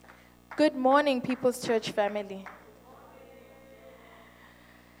Good morning, People's Church family.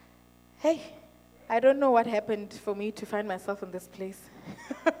 Hey, I don't know what happened for me to find myself in this place.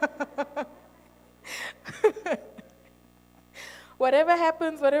 Whatever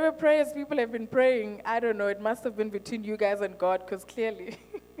happens, whatever prayers people have been praying, I don't know, it must have been between you guys and God, because clearly.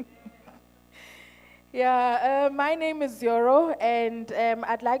 My name is Zgoro, and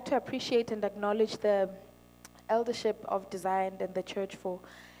I'd like to appreciate and acknowledge the eldership of Design and the church for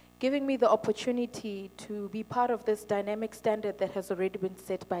giving me the opportunity to be part of this dynamic standard that has already been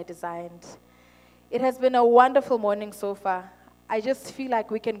set by Design. It has been a wonderful morning so far. I just feel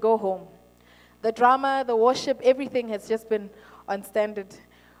like we can go home. The drama, the worship, everything has just been on standard.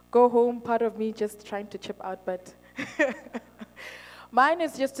 Go home, part of me just trying to chip out, but mine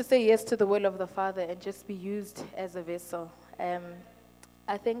is just to say yes to the will of the Father and just be used as a vessel.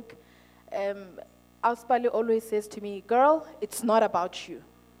 I think Auspali always says to me, girl, it's not about you.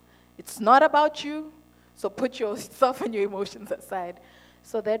 It's not about you, so put yourself and your emotions aside.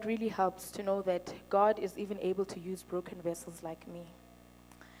 So that really helps to know that God is even able to use broken vessels like me.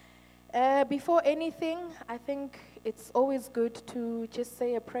 Before anything, I think it's always good to just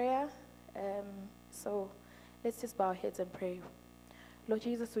say a prayer. So let's just bow our heads and pray. Lord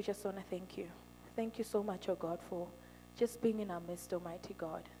Jesus, we just want to thank you. Thank you so much, oh God, for just being in our midst, Almighty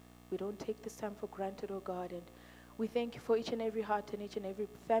God. We don't take this time for granted, oh God, and we thank you for each and every heart and each and every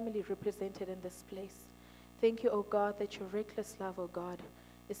family represented in this place. Thank you, oh God, that your reckless love, oh God,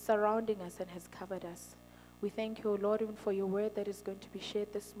 is surrounding us and has covered us. We thank you, oh Lord, even for your word that is going to be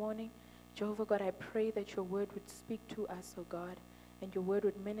shared this morning. Jehovah God, I pray that your word would speak to us, oh God, and your word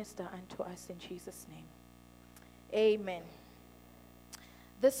would minister unto us in Jesus' name. Amen.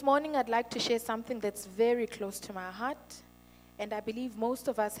 This morning, I'd like to share something that's very close to my heart. And I believe most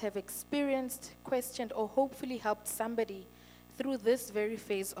of us have experienced, questioned, or hopefully helped somebody through this very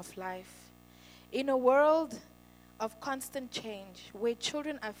phase of life. In a world of constant change, where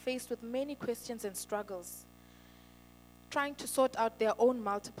children are faced with many questions and struggles, trying to sort out their own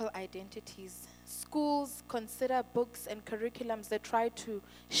multiple identities, schools consider books and curriculums that try to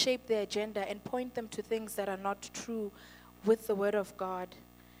shape their agenda and point them to things that are not true with the Word of God.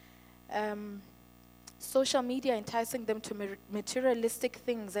 Social media enticing them to materialistic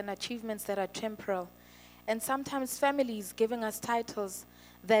things and achievements that are temporal. And sometimes families giving us titles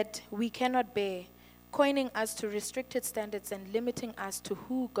that we cannot bear, coining us to restricted standards and limiting us to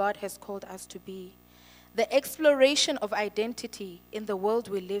who God has called us to be. The exploration of identity in the world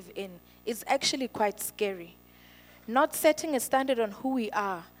we live in is actually quite scary. Not setting a standard on who we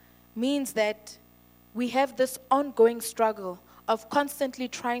are means that we have this ongoing struggle of constantly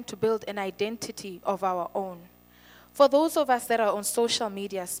trying to build an identity of our own. For those of us that are on social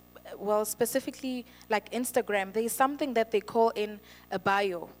media, well, specifically like Instagram, there is something that they call in a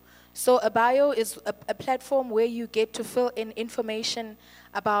bio. So a bio is a platform where you get to fill in information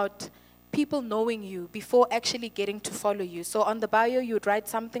about people knowing you before actually getting to follow you. So on the bio, you would write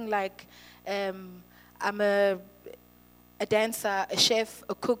something like, I'm a dancer, a chef,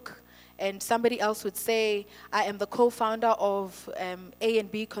 a cook. And somebody else would say, I am the co-founder of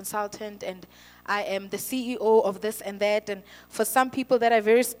A&B Consultant, and I am the CEO of this and that. And for some people that are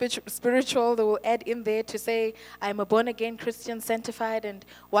very spiritual, they will add in there to say, I'm a born-again Christian, sanctified and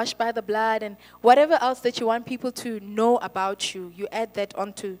washed by the blood. And whatever else that you want people to know about you, you add that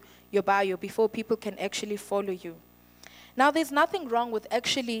onto your bio before people can actually follow you. Now, there's nothing wrong with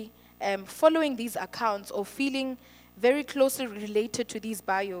actually following these accounts or feeling very closely related to these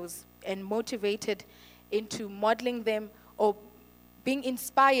bios and motivated into modeling them or being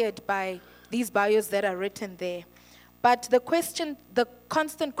inspired by these bios that are written there. But the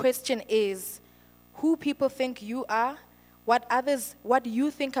constant question is who people think you are, what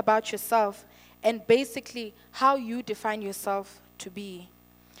you think about yourself, and basically how you define yourself to be.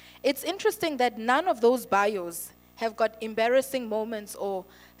 It's interesting that none of those bios have got embarrassing moments or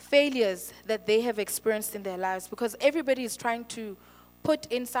failures that they have experienced in their lives, because everybody is trying to put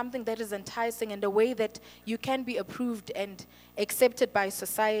in something that is enticing and a way that you can be approved and accepted by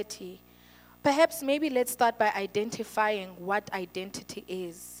society. Perhaps maybe let's start by identifying what identity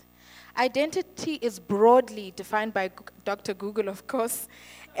is. Identity is broadly defined by Dr. Google, of course,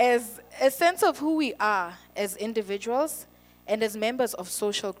 as a sense of who we are as individuals and as members of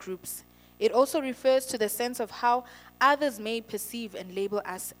social groups. It also refers to the sense of how others may perceive and label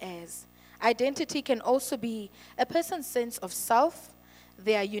us as. Identity can also be a person's sense of self,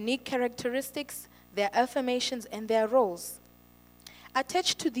 their unique characteristics, their affirmations, and their roles.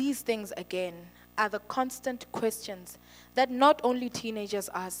 Attached to these things, again, are the constant questions that not only teenagers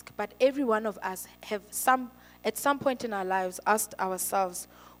ask, but every one of us have at some point in our lives, asked ourselves,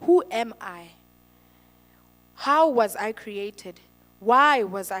 who am I? How was I created? Why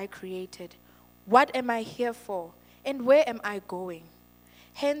was I created? What am I here for? And where am I going?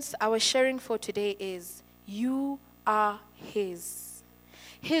 Hence, our sharing for today is, you are His.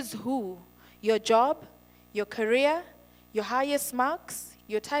 His who? Your job, your career, your highest marks,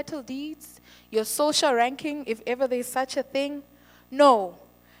 your title deeds, your social ranking, if ever there is such a thing? No,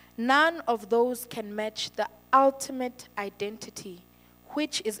 none of those can match the ultimate identity,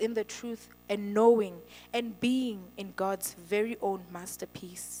 which is in the truth and knowing and being in God's very own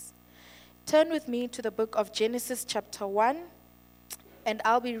masterpiece. Turn with me to the book of Genesis chapter 1, and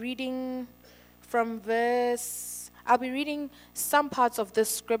I'll be reading some parts of this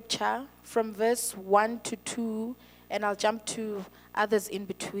scripture from verse 1 to 2, and I'll jump to others in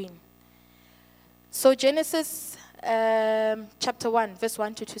between. So Genesis chapter 1, verse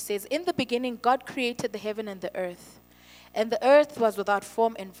 1 to 2 says, in the beginning God created the heaven and the earth. And the earth was without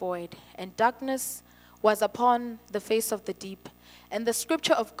form and void, and darkness was upon the face of the deep. And the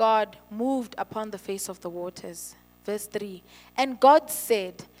scripture of God moved upon the face of the waters. Verse 3, and God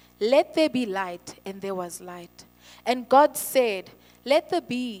said, let there be light, and there was light. And God said, let there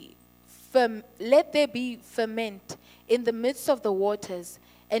be ferment in the midst of the waters,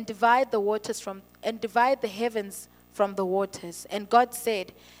 and divide the heavens from the waters. And God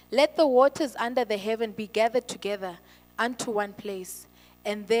said, let the waters under the heaven be gathered together unto one place,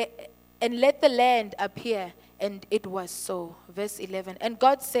 and let the land appear. And it was so. Verse 11, and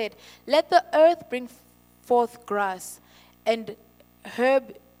God said, let the earth bring forth grass, and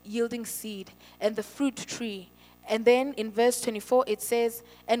herb yielding seed, and the fruit tree. And then in verse 24 it says,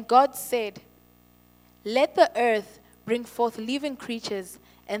 and God said, let the earth bring forth living creatures,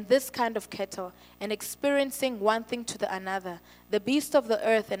 and this kind of cattle, and experiencing one thing to the another, the beast of the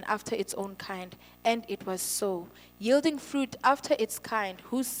earth, and after its own kind. And it was so, yielding fruit after its kind,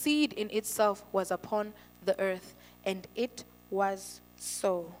 whose seed in itself was upon the earth. And it was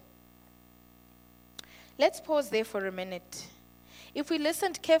so. Let's pause there for a minute. If we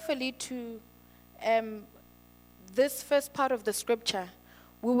listened carefully to this first part of the scripture,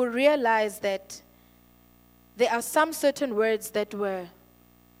 we will realize that there are some certain words that were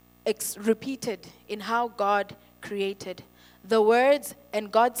repeated in how God created. The words,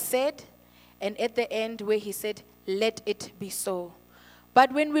 and God said, and at the end where He said, let it be so.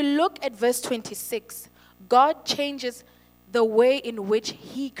 But when we look at verse 26, God changes the way in which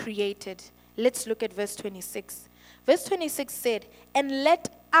He created. Let's look at verse 26. Verse 26 said, and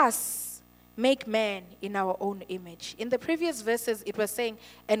let us make man in our own image. In the previous verses, it was saying,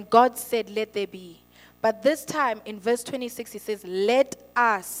 and God said, let there be. But this time, in verse 26, it says, let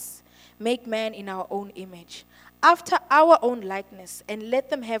us make man in our own image, after our own likeness, and let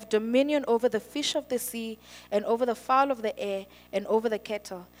them have dominion over the fish of the sea, and over the fowl of the air, and over the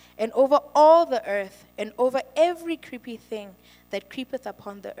cattle, and over all the earth, and over every creepy thing that creepeth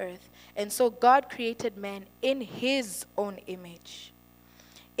upon the earth. And so God created man in His own image.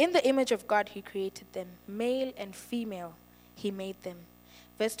 In the image of God He created them, male and female He made them.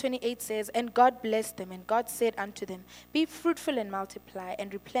 Verse 28 says, and God blessed them, and God said unto them, be fruitful and multiply,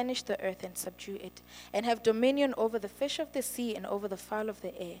 and replenish the earth and subdue it, and have dominion over the fish of the sea, and over the fowl of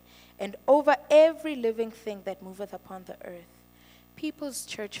the air, and over every living thing that moveth upon the earth. People's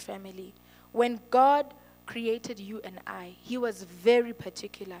Church family, when God created you and I, He was very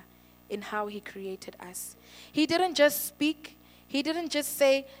particular in how He created us. He didn't just speak. He didn't just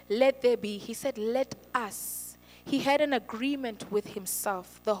say, let there be. He said, let us. He had an agreement with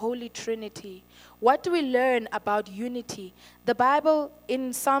Himself, the Holy Trinity. What do we learn about unity? The Bible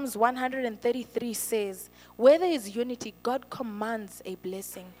in Psalms 133 says, where there is unity, God commands a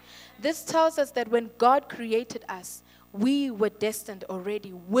blessing. This tells us that when God created us, we were destined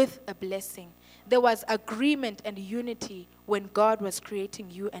already with a blessing. There was agreement and unity when God was creating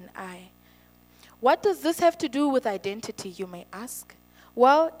you and I. What does this have to do with identity, you may ask?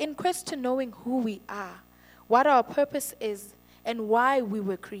 Well, in quest to knowing who we are, what our purpose is, and why we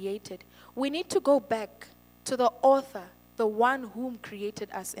were created, we need to go back to the author, the one whom created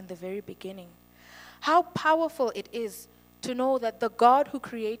us in the very beginning. How powerful it is to know that the God who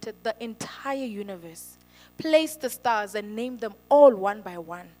created the entire universe placed the stars and named them all one by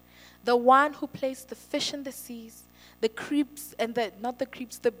one. The one who placed the fish in the seas, the creeps and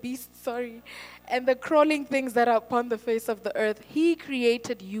the beasts, and the crawling things that are upon the face of the earth. He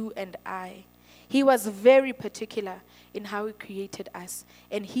created you and I. He was very particular in how He created us,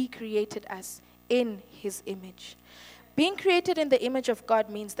 and He created us in His image. Being created in the image of God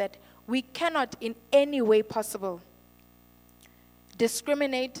means that we cannot in any way possible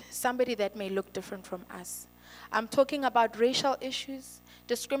discriminate somebody that may look different from us. I'm talking about racial issues,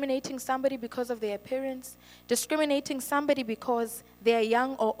 discriminating somebody because of their appearance, discriminating somebody because they are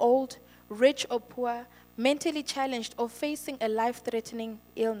young or old, rich or poor, mentally challenged, or facing a life-threatening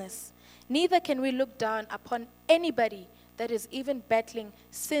illness. Neither can we look down upon anybody that is even battling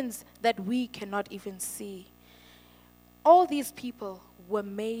sins that we cannot even see. All these people were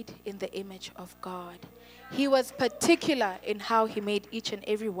made in the image of God. He was particular in how he made each and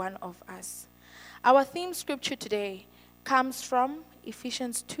every one of us. Our theme scripture today comes from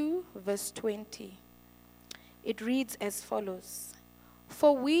Ephesians 2, verse 20. It reads as follows: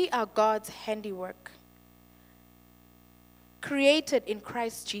 "For we are God's handiwork, created in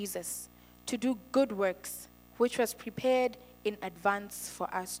Christ Jesus to do good works, which was prepared in advance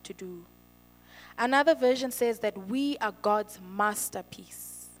for us to do." Another version says that we are God's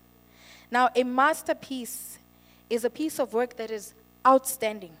masterpiece. Now, a masterpiece is a piece of work that is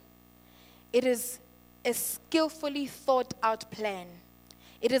outstanding. It is a skillfully thought out plan.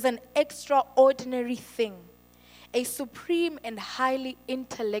 It is an extraordinary thing, a supreme and highly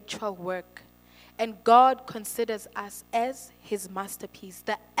intellectual work. And God considers us as his masterpiece,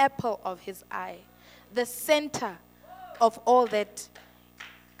 the apple of his eye, the center of all that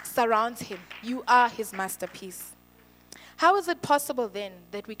surrounds him. You are his masterpiece. How is it possible then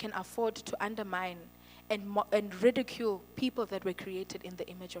that we can afford to undermine and ridicule people that were created in the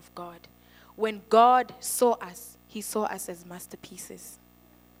image of God? When God saw us, he saw us as masterpieces.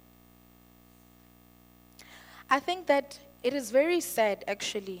 I think that it is very sad,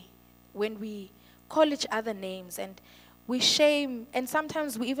 actually, when we call each other names and we shame, and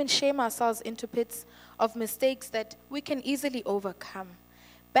sometimes we even shame ourselves into pits of mistakes that we can easily overcome.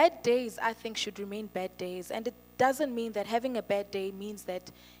 Bad days, I think, should remain bad days. And it doesn't mean that having a bad day means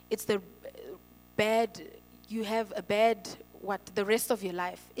that it's the you have a bad, the rest of your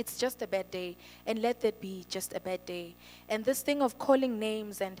life. It's just a bad day. And let that be just a bad day. And this thing of calling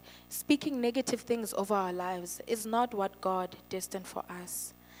names and speaking negative things over our lives is not what God destined for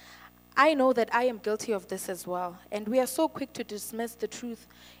us. I know that I am guilty of this as well. And we are so quick to dismiss the truth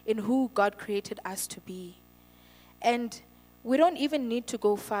in who God created us to be. And we don't even need to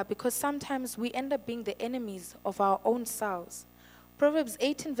go far, because sometimes we end up being the enemies of our own selves. Proverbs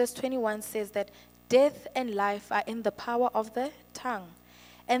 18 verse 21 says that death and life are in the power of the tongue,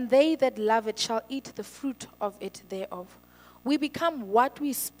 and they that love it shall eat the fruit of it thereof. We become what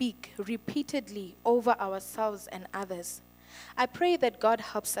we speak repeatedly over ourselves and others. I pray that God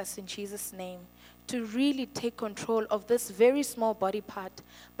helps us in Jesus' name to really take control of this very small body part,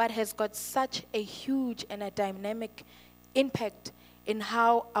 but has got such a huge and a dynamic impact in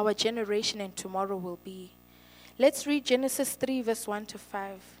how our generation and tomorrow will be. Let's read Genesis 3 verse 1 to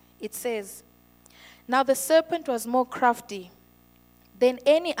 5. It says, "Now the serpent was more crafty than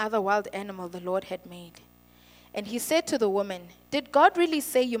any other wild animal the Lord had made. And he said to the woman, 'Did God really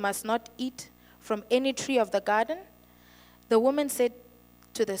say you must not eat from any tree of the garden?' The woman said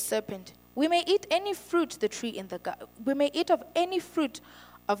to the serpent, 'We may eat any fruit we may eat of any fruit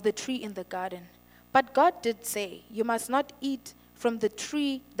of the tree in the garden. But God did say, you must not eat from the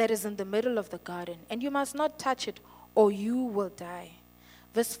tree that is in the middle of the garden, and you must not touch it, or you will die.'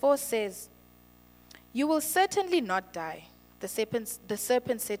 Verse 4 says, 'You will certainly not die,' the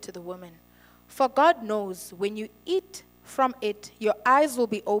serpent said to the woman. 'For God knows when you eat from it, your eyes will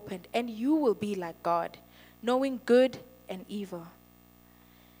be opened, and you will be like God, knowing good and evil.'"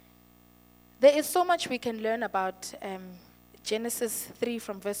 There is so much we can learn about Genesis 3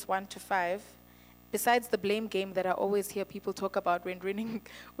 from verse 1 to 5. Besides the blame game that I always hear people talk about when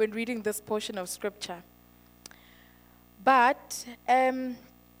reading this portion of scripture. But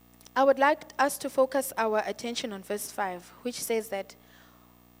I would like us to focus our attention on verse 5, which says that,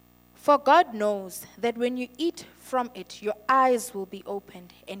 "For God knows that when you eat from it, your eyes will be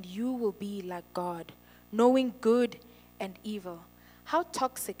opened, and you will be like God, knowing good and evil." How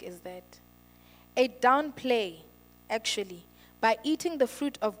toxic is that? A downplay, actually, by eating the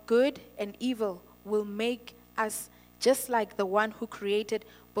fruit of good and evil will make us just like the one who created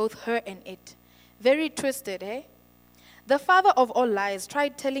both her and it. Very twisted, eh? The father of all lies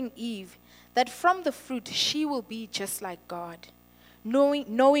tried telling Eve that from the fruit she will be just like God,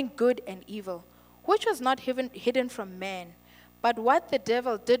 knowing good and evil, which was not hidden from man. But what the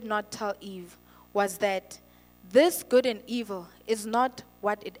devil did not tell Eve was that this good and evil is not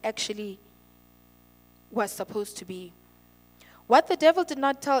what it actually was supposed to be. What the devil did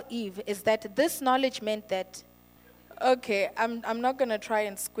not tell Eve is that this knowledge meant that, okay, I'm not going to try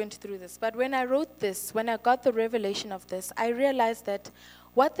and squint through this, but when I wrote this, when I got the revelation of this, I realized that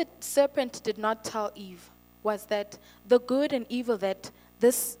what the serpent did not tell Eve was that the good and evil that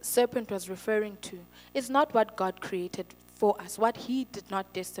this serpent was referring to is not what God created for us, what he did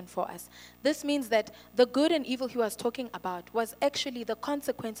not destine for us. This means that the good and evil he was talking about was actually the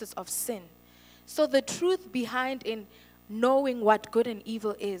consequences of sin. So the truth behind in knowing what good and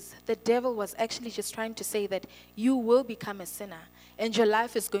evil is, the devil was actually just trying to say that you will become a sinner and your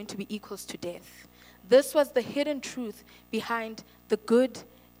life is going to be equals to death. This was the hidden truth behind the good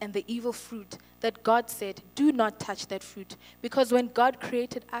and the evil fruit that God said, do not touch that fruit. Because when God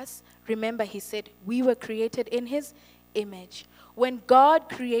created us, remember he said we were created in his image. When God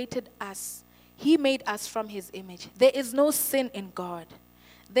created us, he made us from his image. There is no sin in God.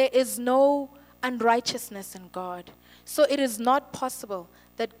 There is no unrighteousness in God. So it is not possible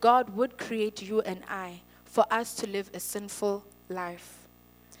that God would create you and I for us to live a sinful life.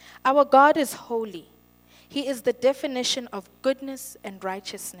 Our God is holy. He is the definition of goodness and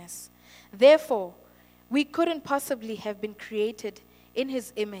righteousness. Therefore, we couldn't possibly have been created in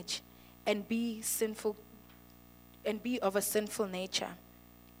his image and be sinful and be of a sinful nature.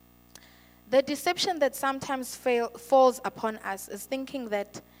 The deception that sometimes falls upon us is thinking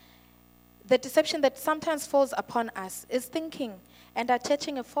that the deception that sometimes falls upon us is thinking and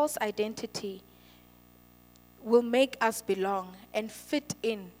attaching a false identity will make us belong and fit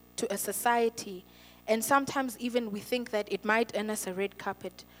in to a society. And sometimes even we think that it might earn us a red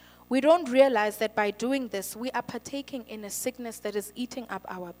carpet. We don't realize that by doing this, we are partaking in a sickness that is eating up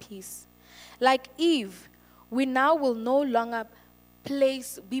our peace. Like Eve, we now will no longer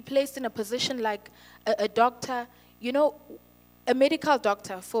be placed in a position like a doctor, a medical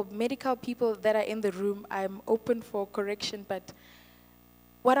doctor. For medical people that are in the room, I'm open for correction, but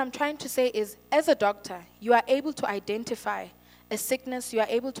what I'm trying to say is, as a doctor, you are able to identify a sickness, you are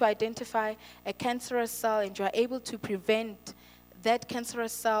able to identify a cancerous cell, and you are able to prevent that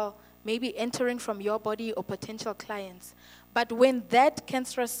cancerous cell maybe entering from your body or potential clients. But when that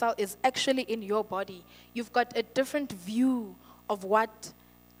cancerous cell is actually in your body, you've got a different view of what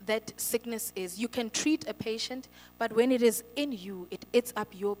that sickness is. You can treat a patient, but when it is in you, it eats up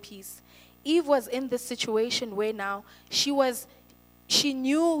your peace. Eve was in this situation where now she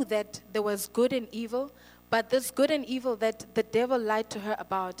knew that there was good and evil, but this good and evil that the devil lied to her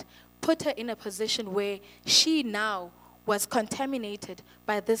about put her in a position where she now was contaminated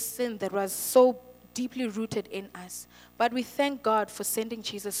by this sin that was so deeply rooted in us. But we thank God for sending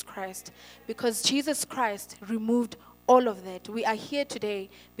Jesus Christ, because Jesus Christ removed all of that. We are here today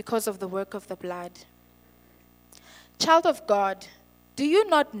because of the work of the blood. Child of God, do you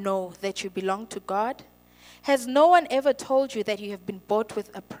not know that you belong to God? Has no one ever told you that you have been bought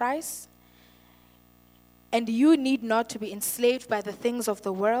with a price? And you need not to be enslaved by the things of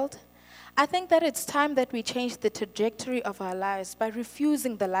the world? I think that it's time that we change the trajectory of our lives by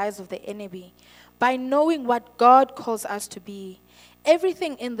refusing the lies of the enemy, by knowing what God calls us to be.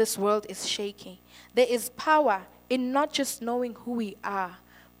 Everything in this world is shaky. There is power in not just knowing who we are,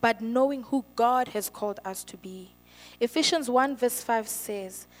 but knowing who God has called us to be. Ephesians 1 verse 5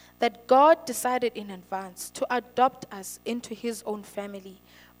 says that God decided in advance to adopt us into his own family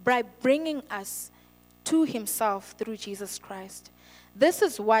by bringing us to himself through Jesus Christ. This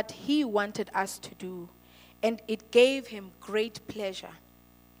is what he wanted us to do, and it gave him great pleasure.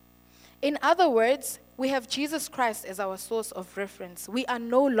 In other words, we have Jesus Christ as our source of reference. We are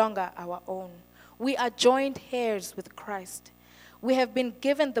no longer our own. We are joint heirs with Christ. We have been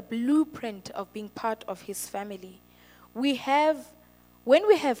given the blueprint of being part of his family. When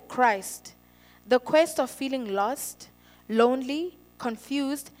we have Christ, the quest of feeling lost, lonely,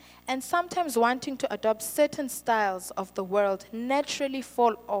 confused, and sometimes wanting to adopt certain styles of the world naturally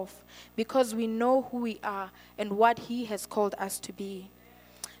fall off because we know who we are and what he has called us to be.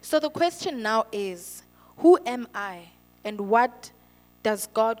 So the question now is, who am I and what does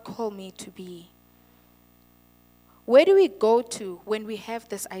God call me to be? Where do we go to when we have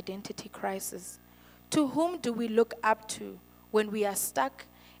this identity crisis? To whom do we look up to when we are stuck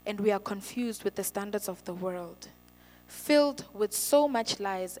and we are confused with the standards of the world? Filled with so much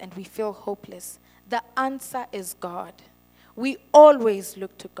lies and we feel hopeless. The answer is God. We always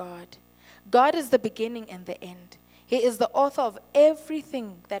look to God. God is the beginning and the end. He is the author of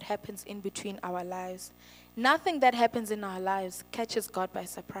everything that happens in between our lives. Nothing that happens in our lives catches God by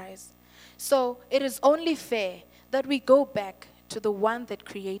surprise. So it is only fair that we go back to the one that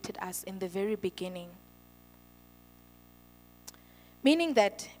created us in the very beginning. Meaning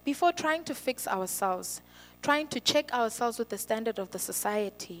that before trying to fix ourselves, trying to check ourselves with the standard of the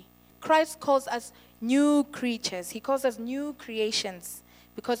society, Christ calls us new creatures. He calls us new creations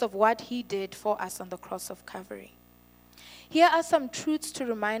because of what he did for us on the cross of Calvary. Here are some truths to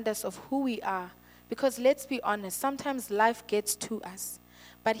remind us of who we are, because let's be honest, sometimes life gets to us.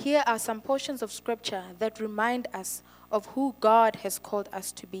 But here are some portions of scripture that remind us of who God has called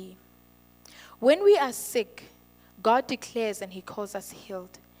us to be. When we are sick, God declares and he calls us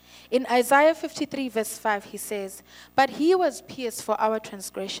healed. In Isaiah 53 verse 5, he says, "But he was pierced for our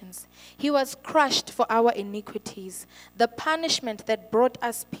transgressions. He was crushed for our iniquities. The punishment that brought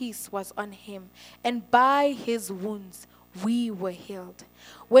us peace was on him, and by his wounds we were healed."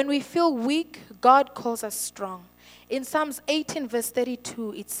 When we feel weak, God calls us strong. In Psalms 18 verse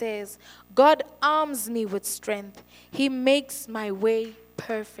 32, it says, "God arms me with strength. He makes my way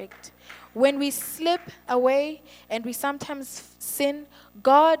perfect." When we slip away and we sometimes sin,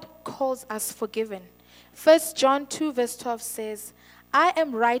 God calls us forgiven. 1 John 2 verse 12 says, "I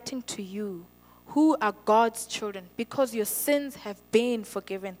am writing to you who are God's children because your sins have been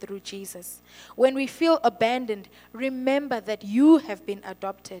forgiven through Jesus." When we feel abandoned, remember that you have been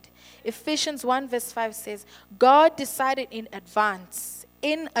adopted. Ephesians 1 verse 5 says, "God decided in advance,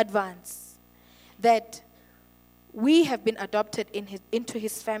 that we have been adopted into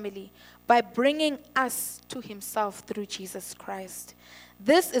his family by bringing us to himself through Jesus Christ."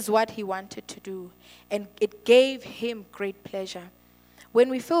 This is what he wanted to do, and it gave him great pleasure. When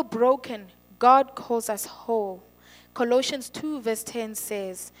we feel broken, God calls us whole. Colossians 2 verse 10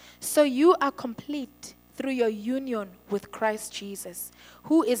 says, "So you are complete through your union with Christ Jesus,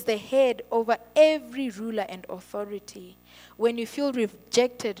 who is the head over every ruler and authority." When you feel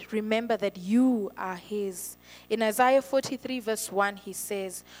rejected, remember that you are his. In Isaiah 43 verse 1, he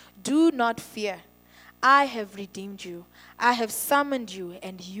says, "Do not fear. I have redeemed you. I have summoned you,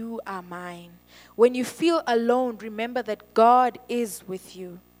 and you are mine." When you feel alone, remember that God is with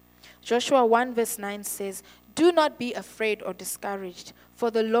you. Joshua 1 verse 9 says, "Do not be afraid or discouraged,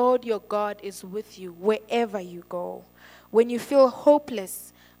 for the Lord your God is with you wherever you go." When you feel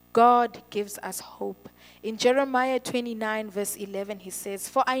hopeless, God gives us hope. In Jeremiah 29 verse 11, he says,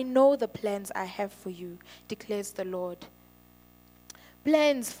 "For I know the plans I have for you, declares the Lord.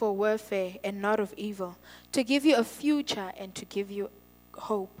 Plans for warfare and not of evil, to give you a future and to give you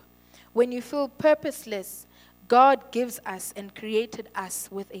hope." When you feel purposeless, God gives us and created us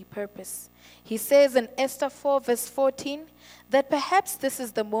with a purpose. He says in Esther 4 verse 14 that perhaps this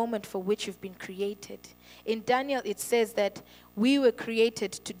is the moment for which you've been created. In Daniel it says that we were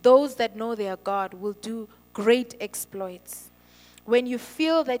created to those that know their God will do great exploits. When you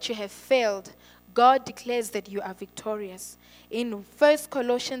feel that you have failed, God declares that you are victorious. In 1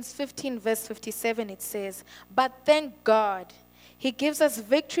 Colossians 15 verse 57 it says, "But thank God, he gives us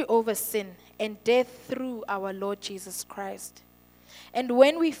victory over sin and death through our Lord Jesus Christ." And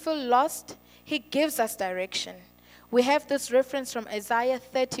when we feel lost, he gives us direction. We have this reference from Isaiah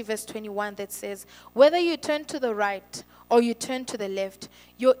 30 verse 21 that says, "Whether you turn to the right or you turn to the left,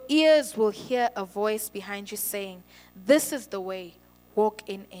 your ears will hear a voice behind you saying, 'This is the way, walk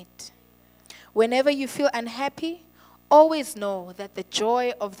in it.'" Whenever you feel unhappy, always know that the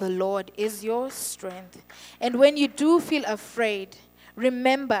joy of the Lord is your strength. And when you do feel afraid,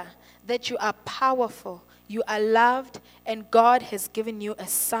 remember that you are powerful, you are loved, and God has given you a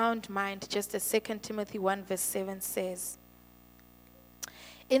sound mind, just as 2 Timothy 1 verse 7 says.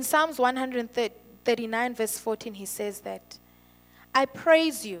 In Psalms 139 verse 14, he says that, "I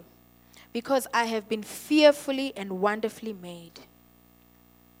praise you because I have been fearfully and wonderfully made.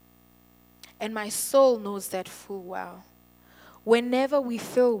 And my soul knows that full well." Whenever we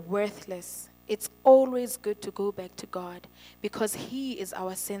feel worthless, it's always good to go back to God because he is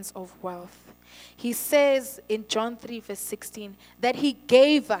our sense of wealth. He says in John 3 verse 16 that he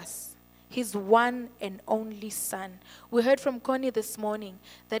gave us his one and only son. We heard from Connie this morning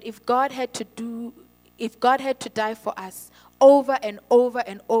that if God had to die for us over and over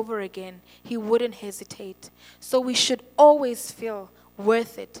and over again, he wouldn't hesitate. So we should always feel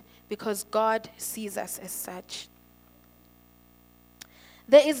worth it because God sees us as such.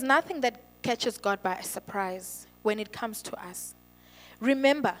 There is nothing that catches God by surprise when it comes to us.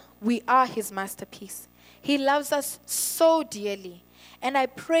 Remember, we are his masterpiece. He loves us so dearly. And I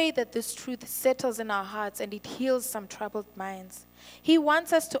pray that this truth settles in our hearts and it heals some troubled minds. He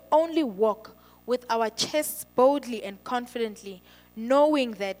wants us to only walk with our chests boldly and confidently,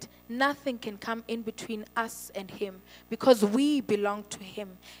 knowing that nothing can come in between us and him because we belong to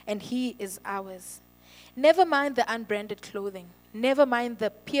him and he is ours. Never mind the unbranded clothing. Never mind the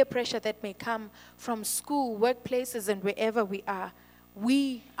peer pressure that may come from school, workplaces, and wherever we are.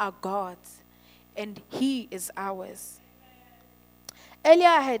 We are God's, and he is ours. Earlier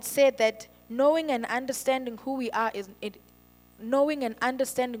I had said that knowing and understanding who we are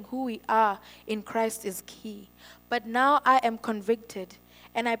in Christ is key. But now I am convicted,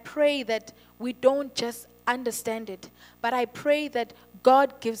 and I pray that we don't just understand it, but I pray that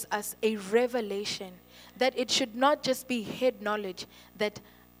God gives us a revelation that it should not just be head knowledge that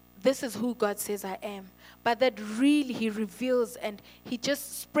this is who God says I am, but that really He reveals and He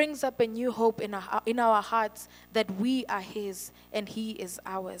just springs up a new hope in our hearts that we are His and He is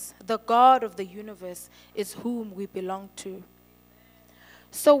ours. The God of the universe is whom we belong to.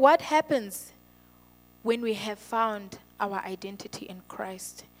 So what happens when we have found our identity in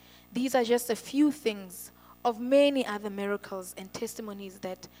Christ? These are just a few things of many other miracles and testimonies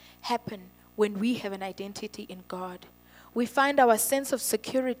that happen when we have an identity in God. We find our sense of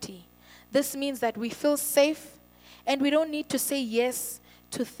security. This means that we feel safe and we don't need to say yes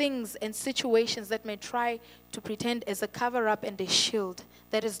to things and situations that may try to pretend as a cover-up and a shield.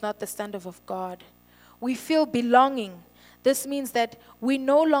 That is not the standard of God. We feel belonging. This means that we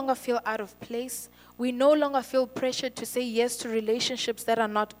no longer feel out of place. We no longer feel pressured to say yes to relationships that are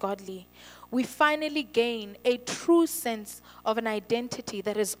not godly. We finally gain a true sense of an identity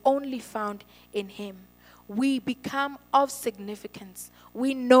that is only found in Him. We become of significance.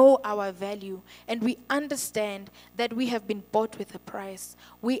 We know our value, and we understand that we have been bought with a price.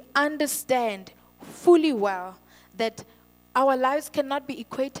 We understand fully well that our lives cannot be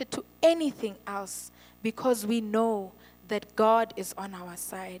equated to anything else because we know that God is on our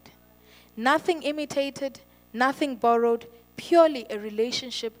side. Nothing imitated, nothing borrowed, purely a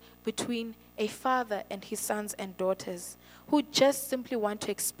relationship between a father and his sons and daughters who just simply want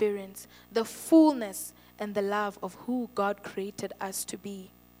to experience the fullness and the love of who God created us to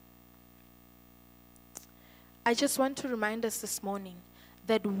be. I just want to remind us this morning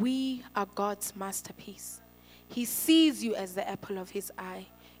that we are God's masterpiece. He sees you as the apple of His eye.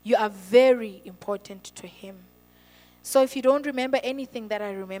 You are very important to Him. So if you don't remember anything that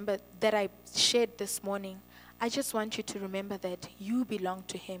I shared this morning, I just want you to remember that you belong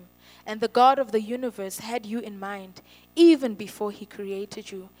to Him. And the God of the universe had you in mind even before He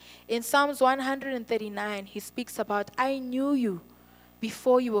created you. In Psalms 139, He speaks about, I knew you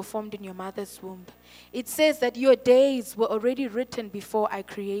before you were formed in your mother's womb. It says that your days were already written before I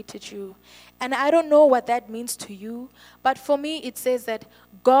created you. And I don't know what that means to you, but for me it says that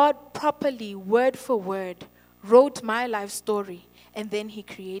God properly, word for word, wrote my life story, and then He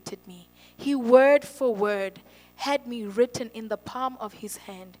created me. He, word for word, had me written in the palm of His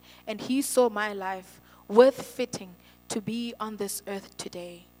hand, and He saw my life worth fitting to be on this earth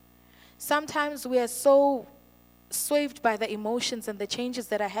today. Sometimes we are so swayed by the emotions and the changes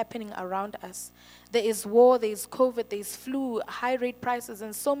that are happening around us. There is war, there is COVID, there is flu, high rate prices,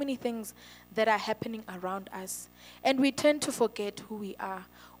 and so many things that are happening around us. And we tend to forget who we are.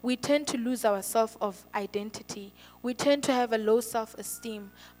 We tend to lose our self of identity. We tend to have a low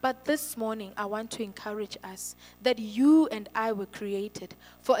self-esteem. But this morning, I want to encourage us that you and I were created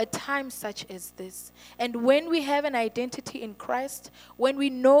for a time such as this. And when we have an identity in Christ, when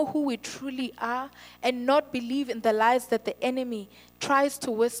we know who we truly are and not believe in the lies that the enemy tries to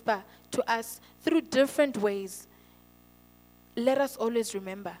whisper to us through different ways, let us always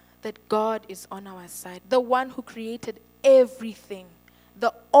remember that God is on our side, the one who created everything.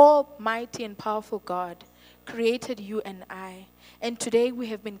 The almighty and powerful God created you and I. And today we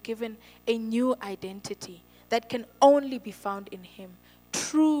have been given a new identity that can only be found in Him.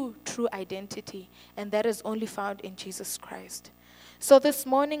 True identity. And that is only found in Jesus Christ. So this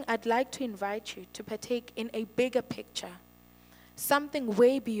morning I'd like to invite you to partake in a bigger picture. Something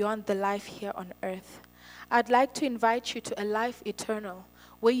way beyond the life here on earth. I'd like to invite you to a life eternal,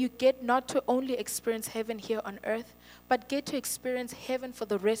 where you get not to only experience heaven here on earth, but get to experience heaven for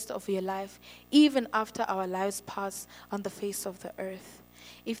the rest of your life, even after our lives pass on the face of the earth.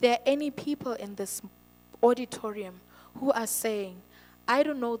 If there are any people in this auditorium who are saying, I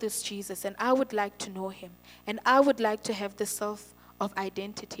don't know this Jesus, and I would like to know Him, and I would like to have this self of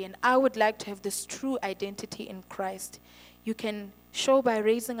identity, and I would like to have this true identity in Christ, you can show by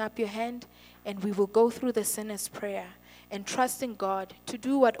raising up your hand, and we will go through the sinner's prayer and trusting God to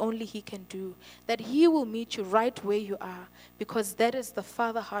do what only He can do, that He will meet you right where you are, because that is the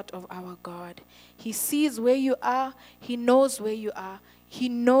Father heart of our God. He sees where you are, He knows where you are, He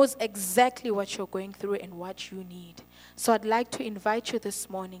knows exactly what you're going through and what you need. So I'd like to invite you this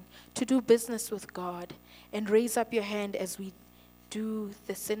morning to do business with God and raise up your hand as we do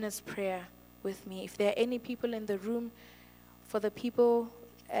the sinner's prayer with me. If there are any people in the room, for the people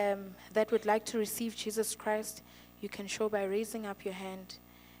that would like to receive Jesus Christ, you can show by raising up your hand,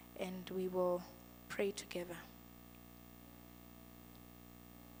 and we will pray together.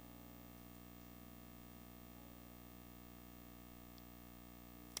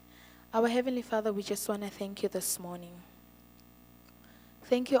 Our Heavenly Father, we just want to thank you this morning.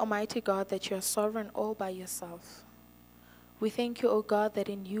 Thank you, Almighty God, that you are sovereign all by yourself. We thank you, O God, that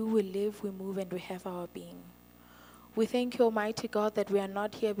in you we live, we move, and we have our being. We thank you, Almighty God, that we are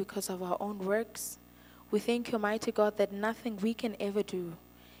not here because of our own works. We thank you, Almighty God, that nothing we can ever do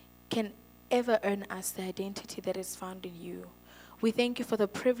can ever earn us the identity that is found in you. We thank you for the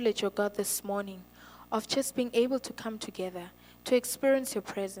privilege, O God, this morning of just being able to come together, to experience your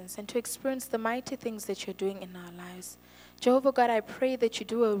presence, and to experience the mighty things that you're doing in our lives. Jehovah God, I pray that you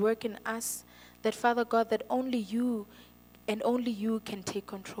do a work in us, that Father God, that only you and only you can take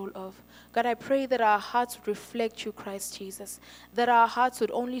control of. God, I pray that our hearts would reflect you, Christ Jesus, that our hearts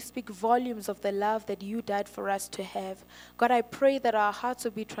would only speak volumes of the love that you died for us to have. God, I pray that our hearts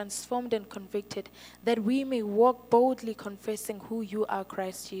would be transformed and convicted, that we may walk boldly confessing who you are,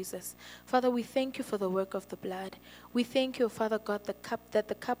 Christ Jesus. Father, we thank you for the work of the blood. We thank you, Father God, that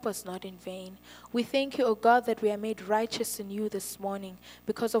the cup was not in vain. We thank you, O God, that we are made righteous in you this morning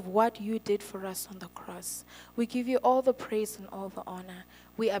because of what you did for us on the cross. We give you all the praise and all the honor.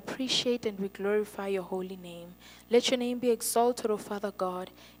 We appreciate and we glorify your holy name. Let your name be exalted, O Father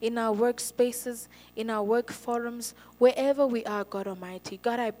God, in our workspaces, in our work forums, wherever we are, God Almighty.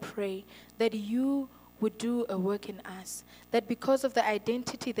 God, I pray that you would do a work in us, that because of the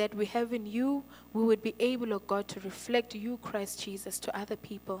identity that we have in you, we would be able, O God, to reflect you, Christ Jesus, to other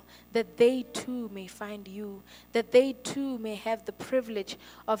people, that they too may find you, that they too may have the privilege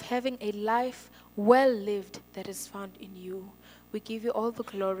of having a life well lived that is found in you. We give you all the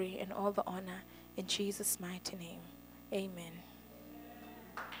glory and all the honor in Jesus' mighty name. Amen.